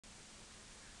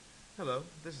Hello,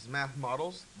 this is Math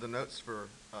Models, the notes for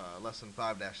Lesson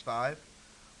 5-5.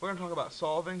 We're going to talk about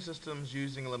solving systems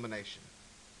using elimination.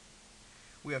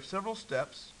 We have several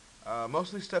steps.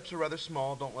 Mostly steps are rather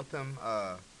small. Don't let them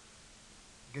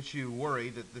get you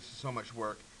worried that this is so much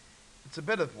work. It's a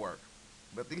bit of work,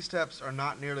 but these steps are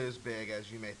not nearly as big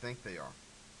as you may think they are.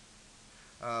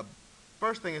 Uh,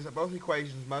 First thing is that both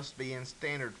equations must be in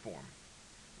standard form.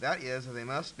 That is, they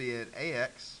must be at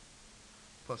ax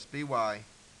plus by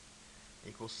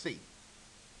equals c,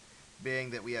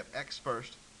 being that we have x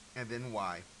first, and then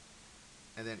y,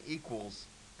 and then equals,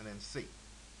 and then c.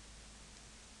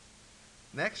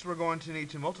 Next, we're going to need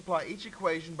to multiply each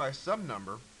equation by some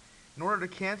number in order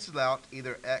to cancel out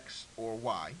either x or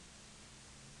y.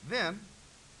 Then,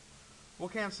 we'll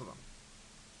cancel them.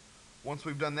 Once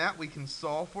we've done that, we can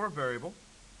solve for a variable.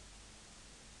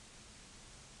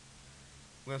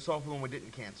 We're going to solve for the one we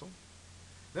didn't cancel.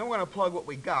 Then we're going to plug what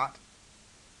we got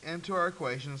into our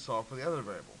equation and solve for the other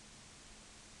variable.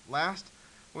 Last,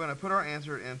 we're going to put our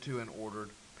answer into an ordered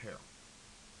pair.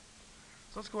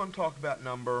 So let's go ahead and talk about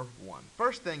number 1.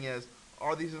 First thing is,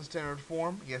 are these in standard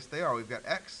form? Yes, they are. We've got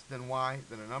x, then y,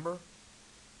 then a number.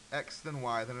 X, then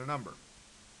y, then a number.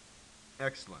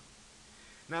 Excellent.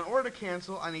 Now, in order to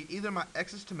cancel, I need either my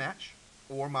x's to match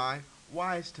or my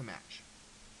y's to match.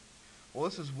 Well,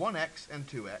 this is 1x and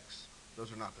 2x.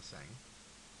 Those are not the same.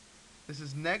 This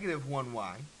is negative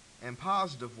 1y and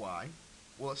positive y.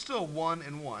 Well, it's still 1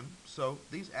 and 1, so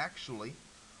these actually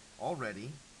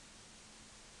already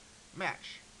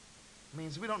match. It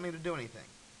means we don't need to do anything.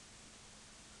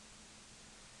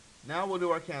 Now we'll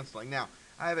do our canceling. Now,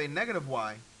 I have a negative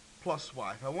y plus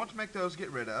y. If I want to make those get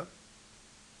rid of,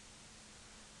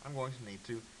 I'm going to need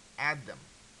to add them.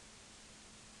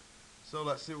 So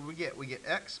let's see what we get. We get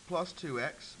x plus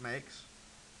 2x makes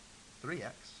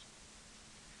 3x.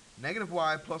 Negative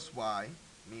y plus y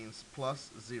means plus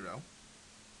 0.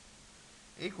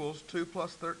 Equals 2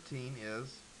 plus 13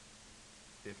 is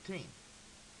 15.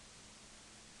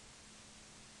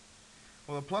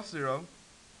 Well, the plus 0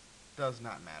 does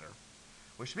not matter,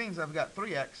 which means I've got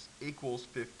 3x equals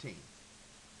 15.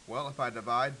 Well, if I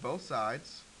divide both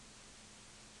sides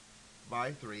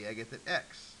by 3, I get that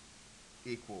x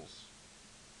equals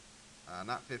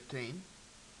not 15.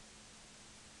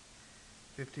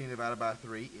 15 divided by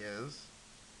 3 is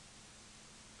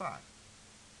 5.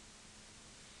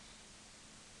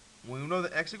 When we know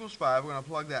that x equals 5, we're going to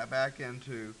plug that back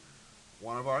into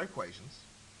one of our equations.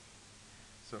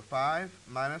 So 5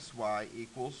 minus y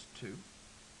equals 2.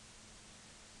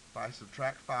 If I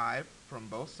subtract 5 from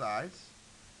both sides,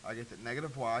 I get that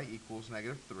negative y equals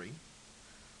negative 3,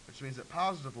 which means that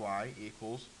positive y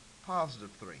equals positive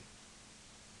 3.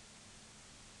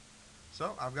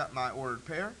 So I've got my ordered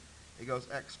pair. It goes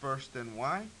x first, then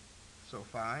y. So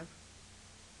 5,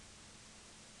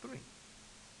 3.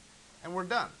 And we're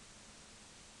done.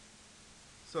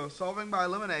 So solving by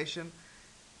elimination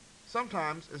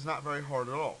sometimes is not very hard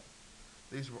at all.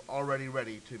 These were already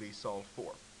ready to be solved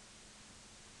for.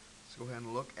 Let's go ahead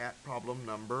and look at problem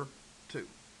number 2.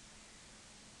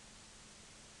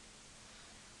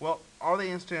 Well, are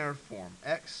they in standard form?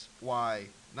 X, y,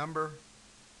 number,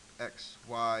 x,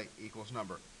 y equals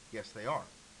number. Yes, they are.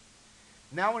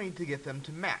 Now we need to get them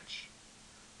to match.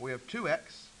 We have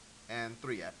 2x and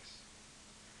 3x.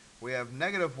 We have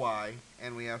negative y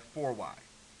and we have 4y.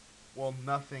 Well,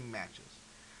 nothing matches.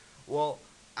 Well,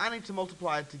 I need to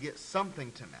multiply it to get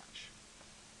something to match.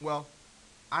 Well,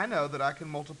 I know that I can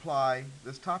multiply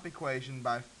this top equation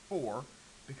by 4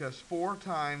 because 4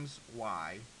 times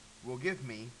y will give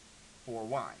me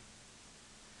 4y.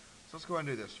 So let's go ahead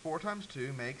and do this. 4 times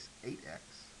 2 makes 8x.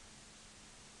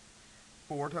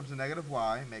 4 times the negative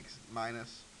y makes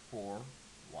minus 4y.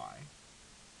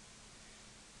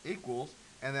 Equals,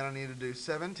 and then I need to do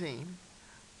 17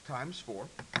 times 4.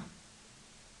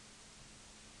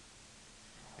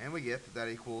 And we get that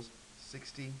equals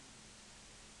 68.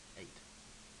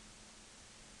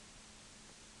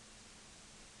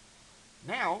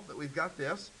 Now that we've got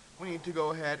this, we need to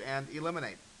go ahead and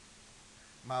eliminate.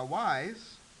 My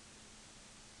y's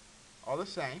are the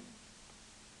same,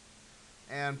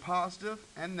 and positive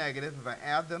and negative, if I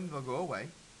add them, they'll go away.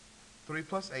 3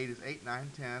 plus 8 is 8,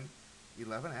 9, 10,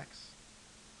 11x.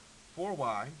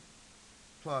 4y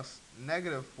plus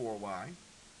negative 4y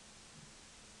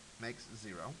makes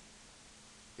 0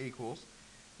 equals,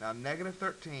 now negative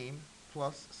 13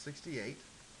 plus 68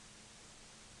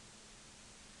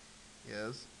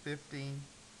 is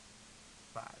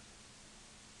 55.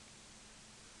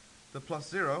 The plus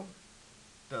 0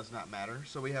 does not matter,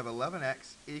 so we have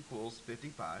 11x equals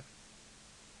 55.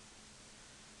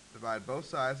 Divide both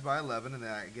sides by 11, and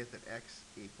then I get that x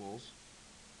equals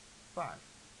 5.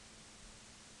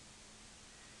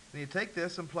 Then you take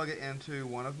this and plug it into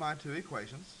one of my two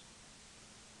equations.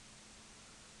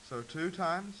 So 2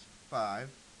 times 5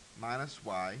 minus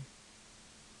y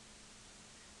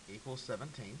equals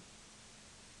 17,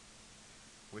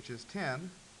 which is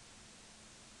 10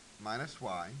 minus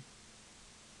y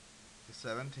is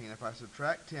 17. If I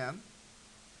subtract 10,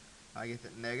 I get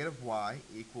that negative y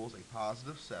equals a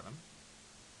positive 7,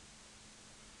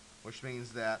 which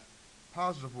means that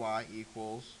positive y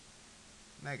equals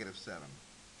negative 7.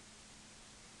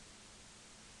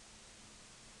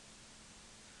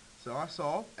 So I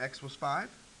solve. X was 5,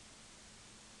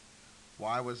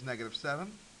 y was negative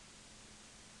 7,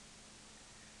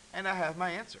 and I have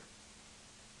my answer.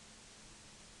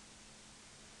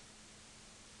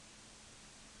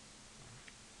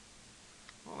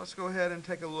 Well, let's go ahead and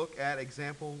take a look at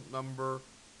example number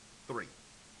 3.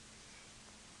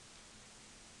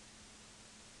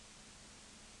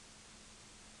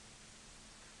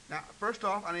 Now, first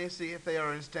off, I need to see if they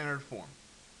are in standard form.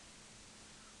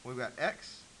 We've got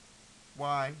x,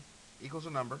 y equals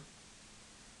a number.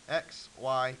 X,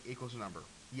 y equals a number.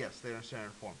 Yes, they're in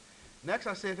standard form. Next,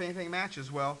 I see if anything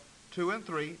matches. Well, 2 and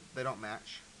 3, they don't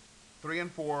match. 3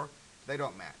 and 4, they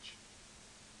don't match.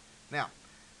 Now,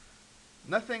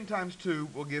 nothing times 2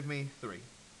 will give me 3.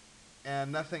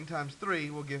 And nothing times 3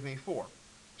 will give me 4.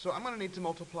 So I'm going to need to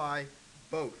multiply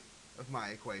both of my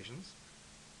equations.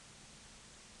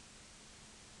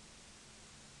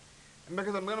 And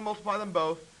because I'm going to multiply them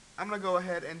both, I'm going to go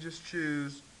ahead and just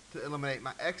choose to eliminate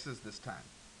my x's this time.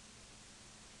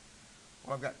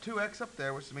 Well, I've got 2x up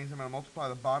there, which means I'm going to multiply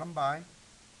the bottom by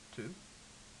 2.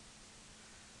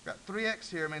 I've got 3x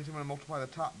here, means I'm going to multiply the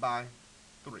top by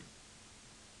 3.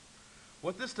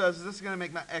 What this does is this is going to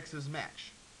make my x's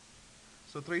match.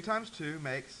 So 3 times 2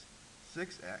 makes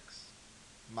 6x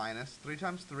minus 3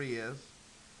 times 3 is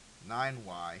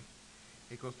 9y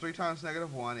equals 3 times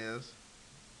negative 1 is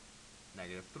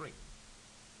negative 3.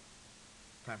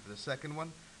 Time for the second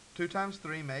one. 2 times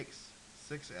 3 makes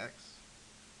 6x.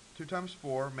 2 times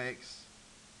 4 makes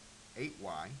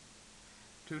 8y.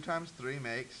 2 times 3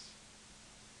 makes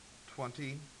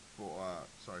 24.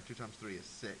 2 times 3 is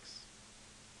 6.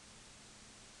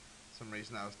 For some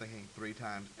reason I was thinking 3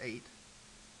 times 8.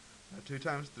 2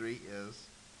 times 3 is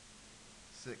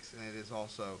 6, and it is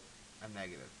also a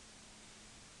negative.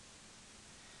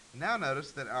 Now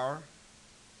notice that our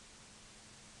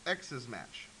x's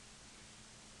match.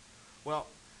 Well,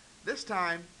 this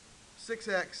time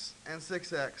 6x and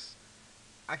 6x,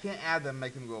 I can't add them and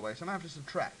make them go away, so I'm going to have to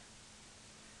subtract.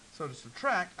 So to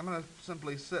subtract, I'm going to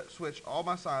simply switch all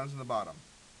my signs in the bottom.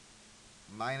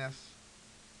 Minus,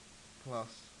 plus,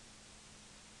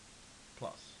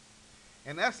 plus.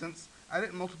 In essence, I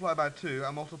didn't multiply by 2, I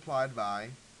multiplied by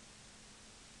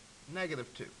negative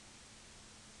 2.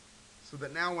 So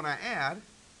that now when I add,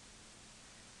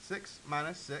 6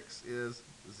 minus 6 is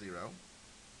 0.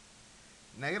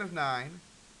 Negative 9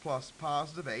 plus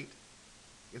positive 8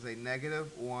 is a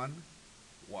negative 1y.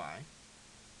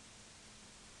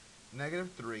 Negative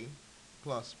 3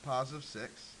 plus positive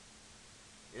 6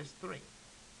 is 3.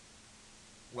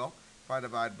 Well, if I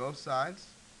divide both sides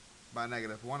by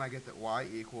negative 1, I get that y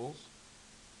equals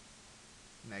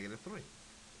negative 3.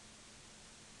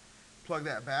 Plug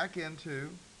that back into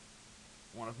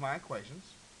one of my equations.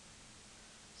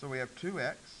 So we have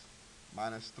 2x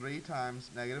minus 3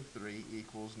 times negative 3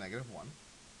 equals negative 1.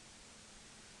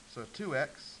 So 2x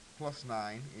plus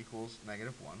 9 equals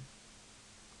negative 1.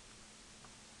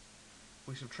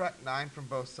 We subtract 9 from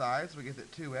both sides, we get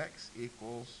that 2x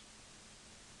equals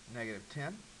negative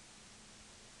 10.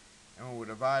 And when we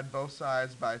divide both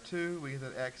sides by 2, we get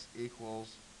that x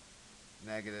equals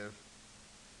negative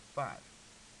 5.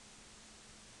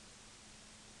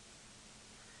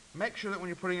 Make sure that when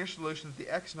you're putting your solution that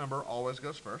the x number always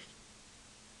goes first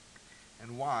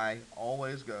and y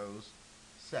always goes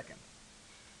second.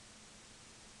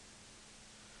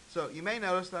 So you may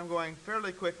notice that I'm going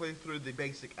fairly quickly through the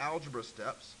basic algebra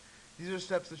steps. These are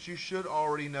steps that you should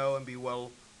already know and be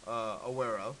well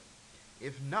aware of.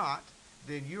 If not,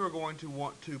 then you are going to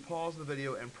want to pause the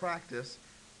video and practice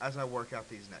as I work out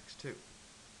these next two.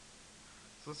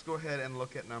 So let's go ahead and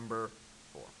look at number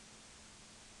 4.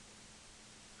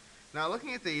 Now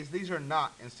looking at these are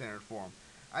not in standard form.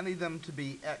 I need them to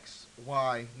be x,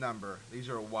 y number. These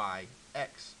are y,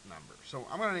 x number. So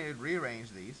I'm going to need to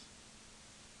rearrange these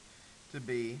to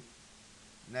be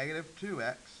negative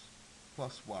 2x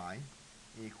plus y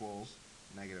equals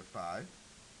negative 5,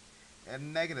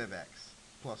 and negative x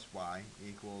plus y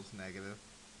equals negative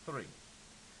 3.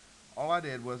 All I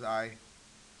did was I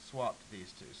swapped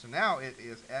these two. So now it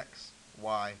is x,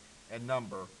 y, and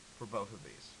number for both of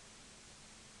these.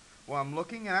 Well, I'm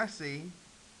looking and I see,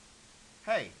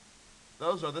 hey,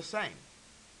 those are the same.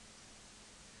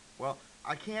 Well,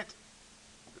 I can't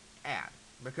add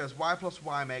because y plus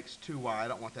y makes 2y. I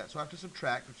don't want that. So I have to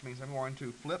subtract, which means I'm going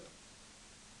to flip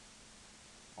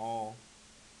all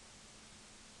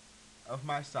of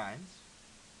my signs.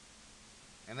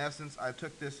 In essence, I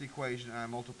took this equation and I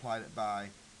multiplied it by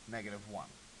 -1.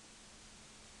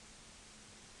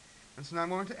 And so now I'm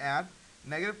going to add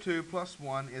 -2 plus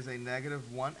 1 is a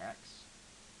 -1x.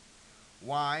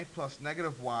 Y plus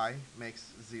 -y makes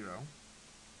 0.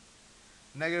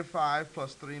 -5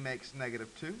 plus 3 makes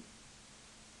 -2.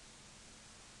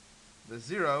 The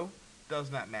 0 does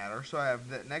not matter, so I have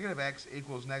that -x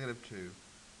equals -2,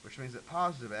 which means that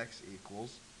positive x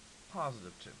equals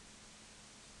 +2.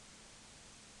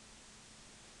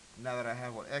 Now that I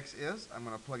have what x is, I'm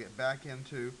going to plug it back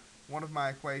into one of my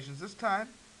equations. This time,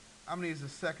 I'm going to use the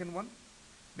second one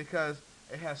because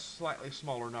it has slightly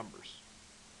smaller numbers.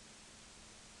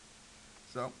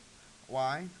 So,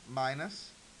 y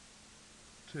minus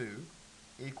 2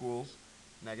 equals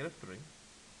 -3.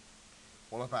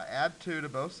 Well, if I add 2 to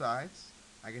both sides,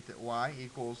 I get that y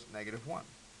equals -1.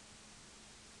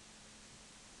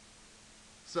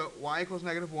 So, y equals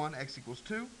 -1, x equals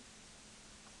 2.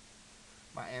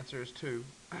 My answer is 2,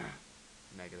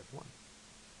 -1.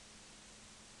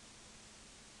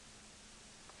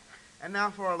 And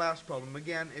now for our last problem.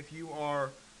 Again, if you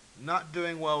are not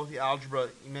doing well with the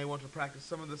algebra, you may want to practice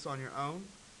some of this on your own,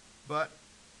 but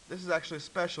this is actually a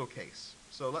special case.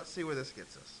 So let's see where this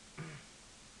gets us.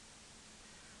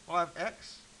 Well, I have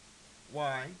x,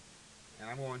 y, and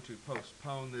I'm going to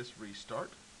postpone this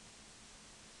restart.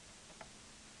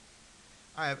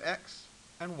 I have x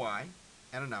and y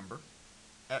and a number.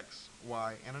 X,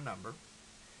 y, and a number.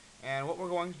 And what we're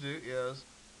going to do is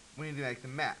we need to make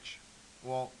them match.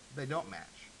 Well, they don't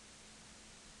match.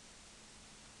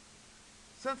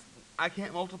 Since I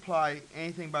can't multiply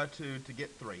anything by 2 to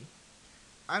get 3,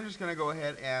 I'm just going to go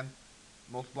ahead and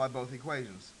multiply both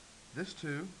equations. This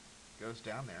 2 goes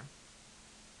down there.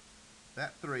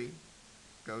 That 3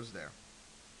 goes there.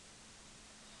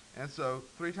 And so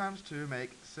 3 times 2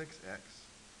 make 6x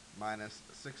minus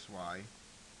 6y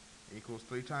equals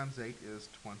 3 times 8 is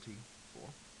 24.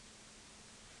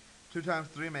 2 times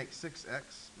 3 makes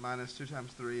 6x minus 2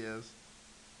 times 3 is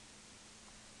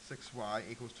 6y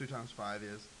equals 2 times 5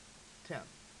 is 10.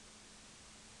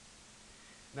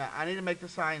 Now, I need to make the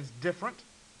signs different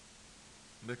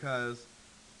because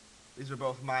these are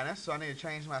both minus, so I need to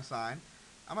change my sign.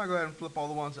 I'm going to go ahead and flip all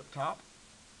the ones up top.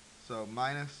 So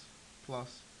minus,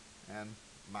 plus, and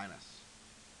minus.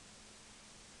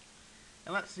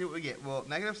 And let's see what we get. Well,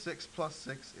 -6 plus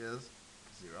 6 is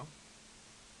 0.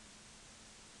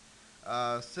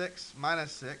 6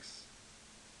 minus 6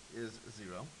 is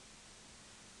 0.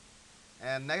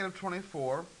 And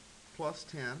 -24 plus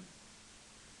 10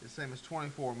 is the same as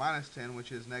 24 minus 10,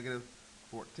 which is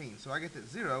 -14. So I get that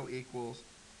 0 equals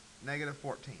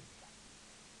 -14.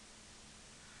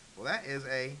 Well, that is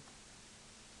a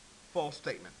false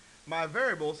statement. My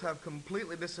variables have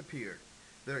completely disappeared.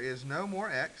 There is no more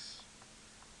x.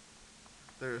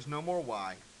 There is no more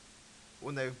y.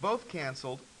 When they've both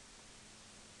canceled,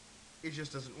 it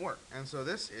just doesn't work. And so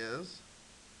this is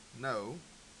no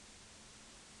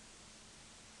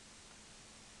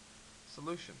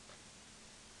solution.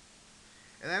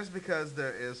 And that's because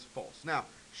there is false. Now,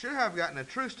 should I have gotten a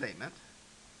true statement,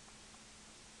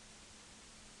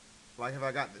 like if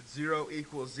I got that 0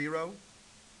 equals 0,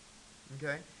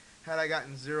 okay? Had I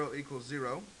gotten 0 equals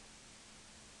 0,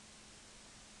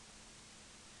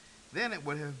 then it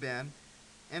would have been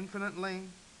infinitely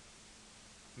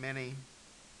many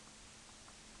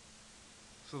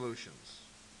solutions.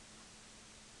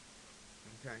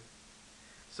 Okay?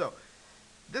 So,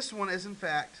 this one is in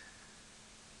fact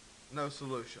no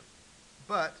solution.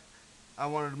 But I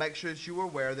wanted to make sure that you were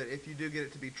aware that if you do get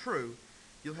it to be true,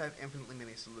 you'll have infinitely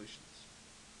many solutions.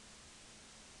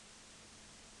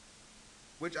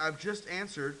 Which I've just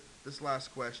answered this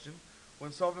last question.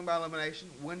 When solving by elimination,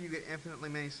 when do you get infinitely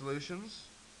many solutions?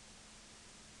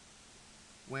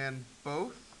 When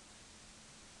both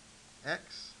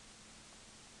x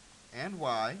and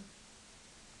y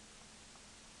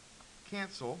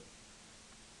cancel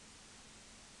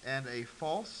and a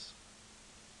false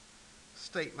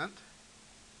statement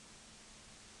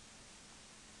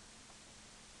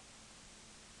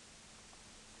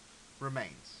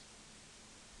remains.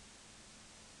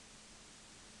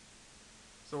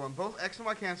 So when both x and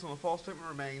y cancel and a false statement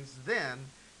remains, then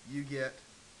you get,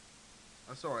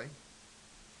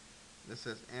 this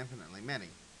says infinitely many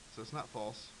So it's not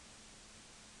false.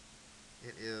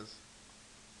 It is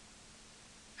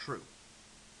true.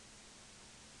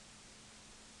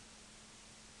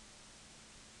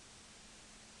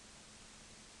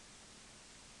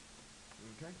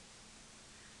 Okay?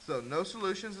 So no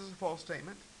solutions is a false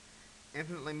statement.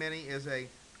 Infinitely many is a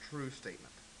true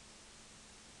statement.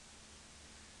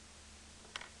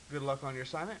 Good luck on your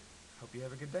assignment. Hope you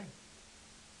have a good day.